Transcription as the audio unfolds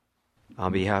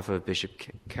On behalf of Bishop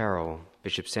Carroll,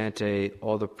 Bishop Sante,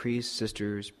 all the priests,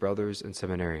 sisters, brothers, and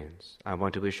seminarians, I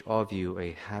want to wish all of you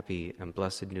a happy and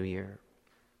blessed New Year.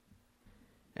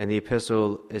 And the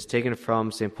epistle is taken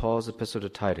from St. Paul's epistle to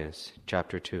Titus,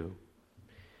 chapter 2.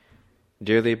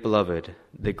 Dearly beloved,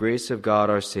 the grace of God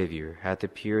our Savior hath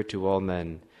appeared to all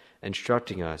men,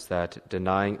 instructing us that,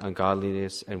 denying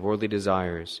ungodliness and worldly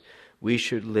desires, we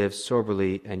should live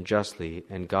soberly and justly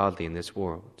and godly in this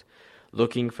world,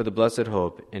 looking for the blessed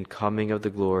hope and coming of the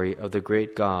glory of the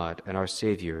great God and our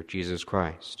Savior, Jesus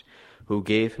Christ, who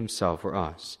gave himself for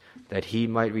us, that he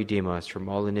might redeem us from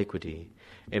all iniquity,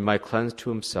 and might cleanse to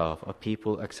himself a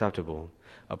people acceptable,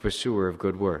 a pursuer of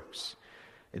good works.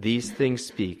 These things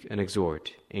speak and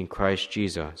exhort in Christ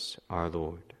Jesus our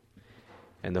Lord.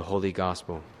 And the Holy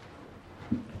Gospel,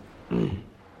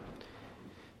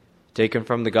 taken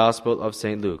from the Gospel of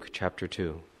St. Luke, chapter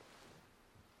 2.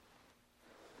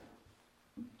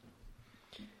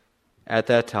 At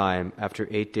that time, after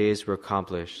 8 days were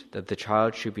accomplished, that the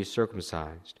child should be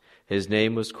circumcised, his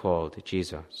name was called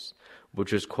Jesus,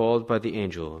 which was called by the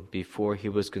angel before he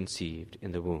was conceived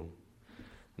in the womb.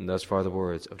 And thus far the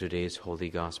words of today's Holy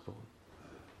Gospel.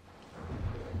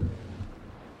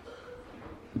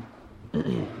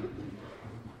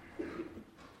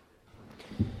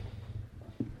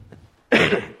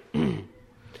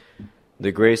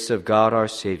 The grace of God our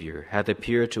Savior hath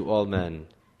appeared to all men,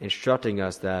 instructing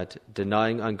us that,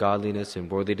 denying ungodliness and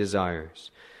worldly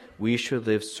desires, we should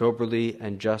live soberly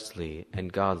and justly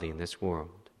and godly in this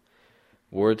world.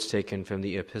 Words taken from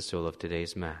the epistle of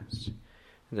today's Mass.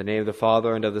 In the name of the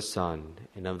Father, and of the Son,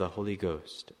 and of the Holy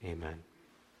Ghost. Amen.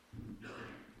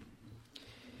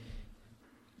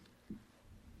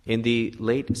 In the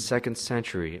late 2nd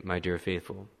century, my dear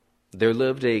faithful, there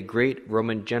lived a great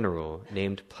Roman general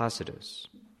named Placidus.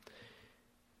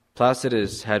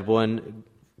 Placidus had won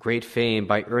great fame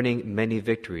by earning many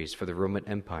victories for the Roman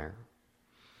Empire.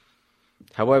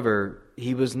 However,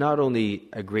 he was not only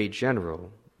a great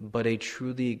general, but a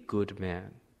truly good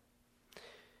man.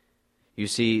 You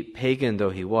see, pagan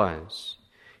though he was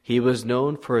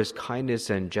known for his kindness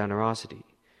and generosity,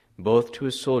 both to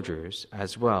his soldiers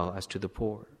as well as to the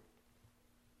poor.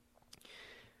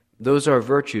 Those are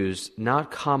virtues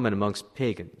not common amongst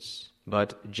pagans,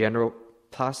 but General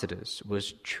Placidus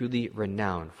was truly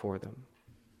renowned for them.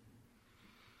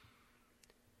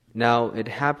 Now, it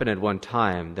happened at one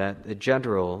time that the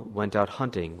general went out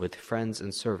hunting with friends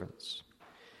and servants.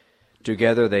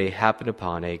 Together they happened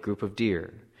upon a group of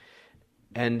deer,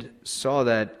 and saw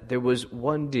that there was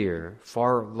one deer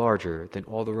far larger than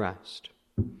all the rest.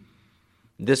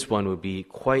 This one would be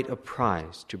quite a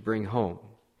prize to bring home,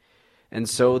 and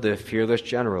so the fearless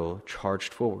general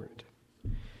charged forward.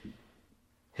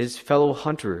 His fellow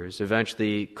hunters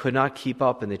eventually could not keep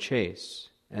up in the chase,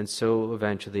 and so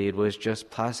eventually it was just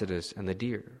Placidus and the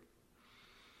deer.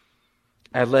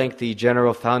 At length the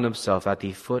general found himself at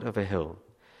the foot of a hill,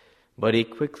 but he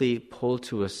quickly pulled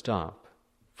to a stop,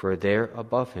 for there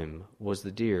above him was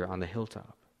the deer on the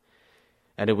hilltop,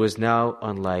 and it was now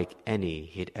unlike any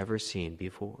he had ever seen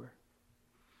before.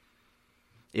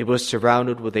 It was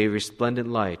surrounded with a resplendent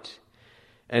light,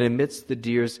 and amidst the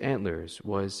deer's antlers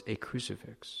was a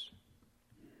crucifix.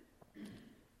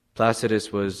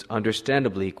 Placidus was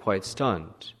understandably quite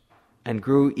stunned, and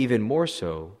grew even more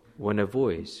so when a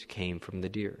voice came from the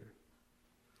deer.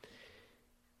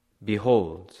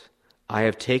 "Behold, I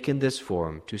have taken this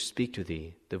form to speak to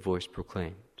thee," the voice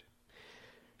proclaimed.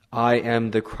 "I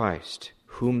am the Christ,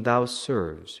 whom thou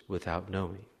serves without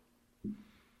knowing.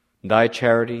 Thy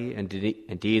charity and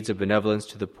deeds of benevolence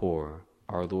to the poor,"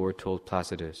 our Lord told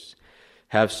Placidus,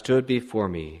 "have stood before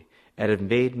me, and have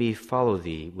made me follow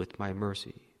thee with my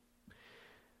mercy.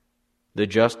 The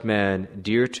just man,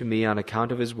 dear to me on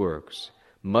account of his works,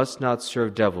 must not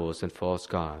serve devils and false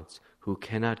gods, who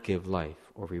cannot give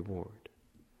life or reward."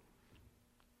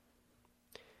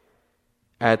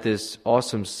 At this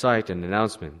awesome sight and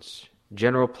announcements,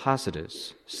 General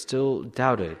Placidus still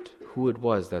doubted who it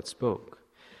was that spoke,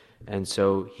 and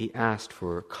so he asked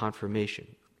for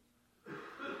confirmation.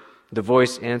 The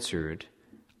voice answered,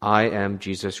 "I am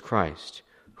Jesus Christ,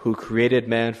 who created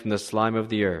man from the slime of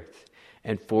the earth,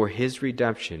 and for his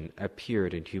redemption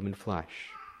appeared in human flesh.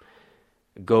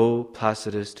 Go,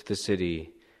 Placidus, to the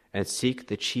city, and seek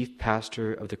the chief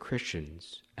pastor of the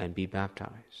Christians, and be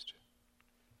baptized."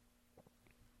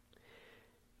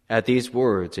 At these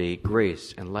words, a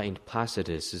grace enlightened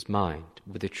Placidus' mind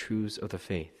with the truths of the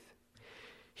faith.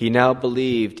 He now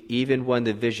believed even when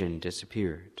the vision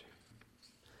disappeared.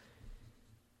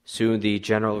 Soon the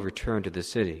general returned to the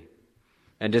city,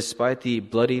 and despite the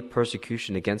bloody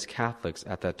persecution against Catholics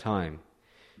at that time,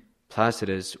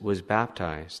 Placidus was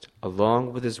baptized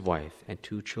along with his wife and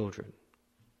 2 children.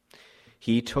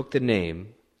 He took the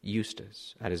name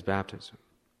Eustace at his baptism.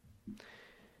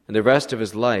 And the rest of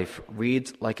his life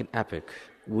reads like an epic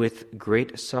with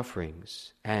great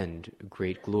sufferings and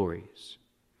great glories.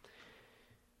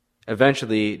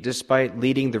 Eventually, despite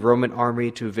leading the Roman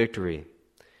army to victory,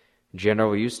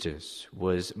 General Eustace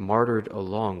was martyred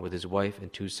along with his wife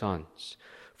and 2 sons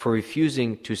for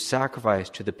refusing to sacrifice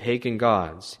to the pagan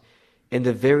gods in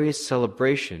the very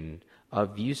celebration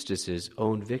of Eustace's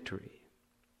own victory.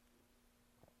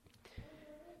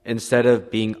 Instead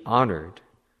of being honored,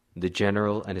 the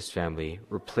general and his family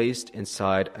were placed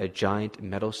inside a giant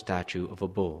metal statue of a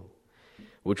bull,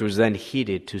 which was then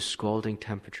heated to scalding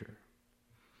temperature.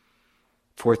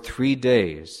 For 3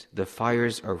 days, the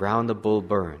fires around the bull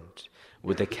burned,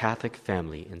 with the Catholic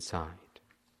family inside.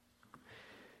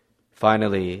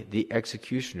 Finally, the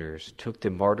executioners took the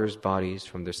martyrs' bodies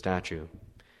from the statue.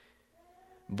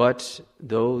 But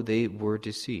though they were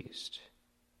deceased,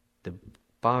 the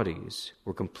bodies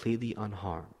were completely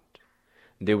unharmed.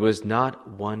 There was not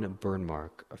one burn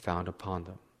mark found upon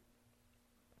them.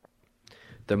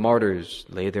 The martyrs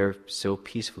lay there so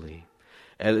peacefully,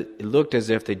 and it looked as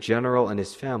if the general and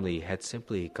his family had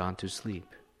simply gone to sleep.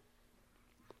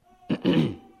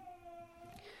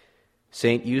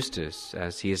 Saint Eustace,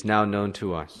 as he is now known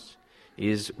to us,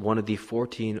 is one of the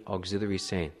 14 auxiliary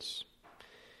saints.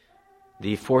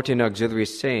 The 14 auxiliary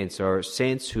saints are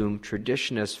saints whom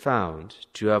tradition has found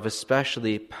to have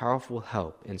especially powerful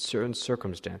help in certain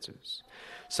circumstances,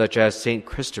 such as Saint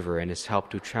Christopher and his help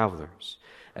to travelers,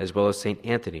 as well as Saint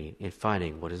Anthony in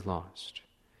finding what is lost.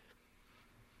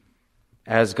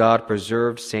 As God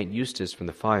preserved Saint Eustace from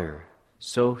the fire,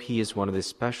 so he is one of the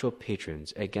special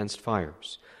patrons against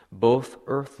fires, both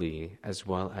earthly as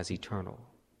well as eternal.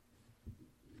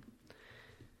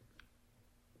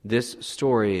 This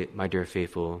story, my dear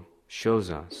faithful, shows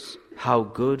us how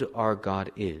good our God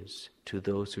is to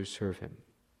those who serve him.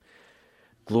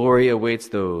 Glory awaits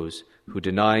those who,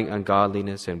 denying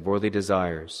ungodliness and worldly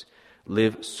desires,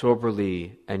 live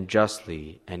soberly and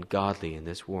justly and godly in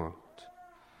this world.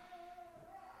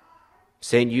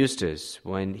 Saint Eustace,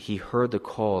 when he heard the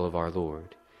call of our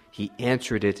Lord, he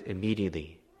answered it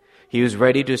immediately. He was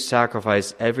ready to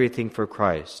sacrifice everything for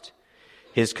Christ,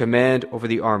 his command over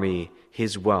the army,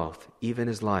 his wealth, even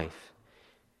his life.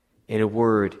 In a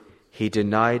word, he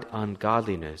denied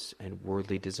ungodliness and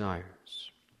worldly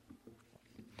desires.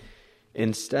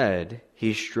 Instead,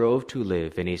 he strove to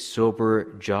live in a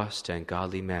sober, just, and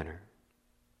godly manner.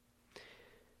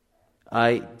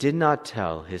 I did not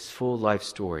tell his full life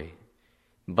story,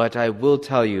 but I will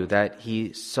tell you that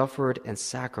he suffered and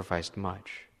sacrificed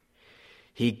much.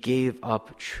 He gave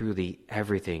up truly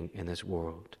everything in this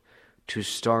world to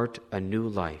start a new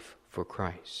life for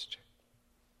Christ.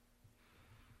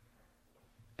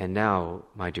 And now,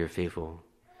 my dear faithful,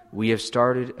 we have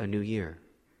started a new year.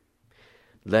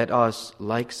 Let us,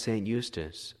 like Saint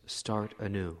Eustace, start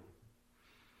anew.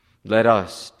 Let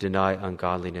us deny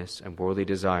ungodliness and worldly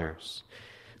desires.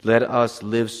 Let us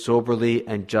live soberly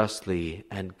and justly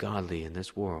and godly in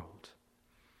this world.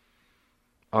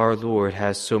 Our Lord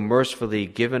has so mercifully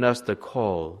given us the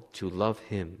call to love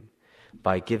him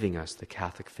by giving us the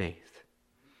Catholic faith.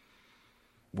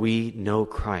 We know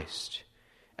Christ,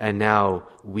 and now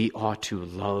we ought to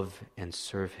love and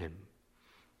serve him.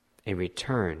 In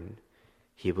return,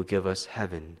 he will give us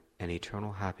heaven and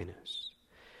eternal happiness,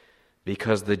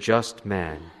 because the just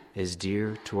man is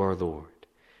dear to our Lord,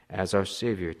 as our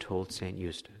Savior told Saint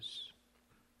Eustace.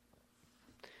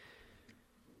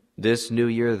 This new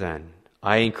year, then,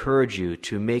 I encourage you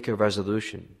to make a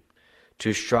resolution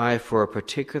to strive for a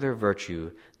particular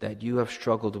virtue that you have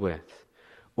struggled with,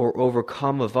 or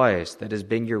overcome a vice that has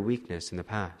been your weakness in the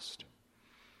past.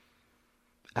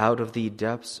 Out of the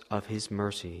depths of his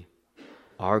mercy,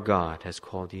 our God has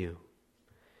called you.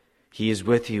 He is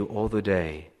with you all the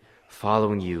day,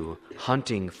 following you,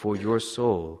 hunting for your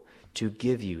soul to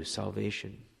give you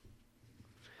salvation.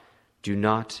 Do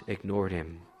not ignore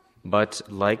him, but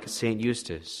like Saint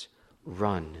Eustace,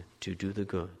 run to do the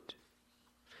good.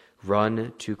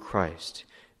 Run to Christ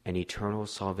and eternal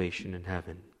salvation in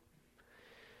heaven.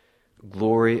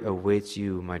 Glory awaits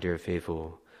you, my dear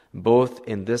faithful, both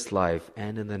in this life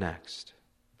and in the next.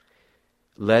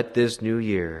 Let this new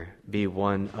year be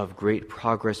one of great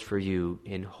progress for you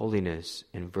in holiness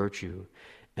and virtue,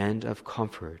 and of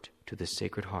comfort to the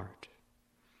Sacred Heart.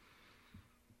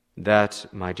 That,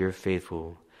 my dear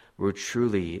faithful, will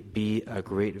truly be a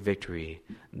great victory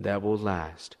that will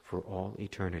last for all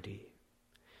eternity.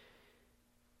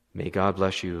 May God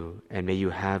bless you, and may you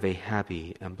have a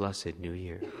happy and blessed new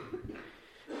year.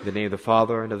 In the name of the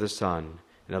Father, and of the Son,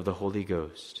 and of the Holy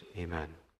Ghost. Amen.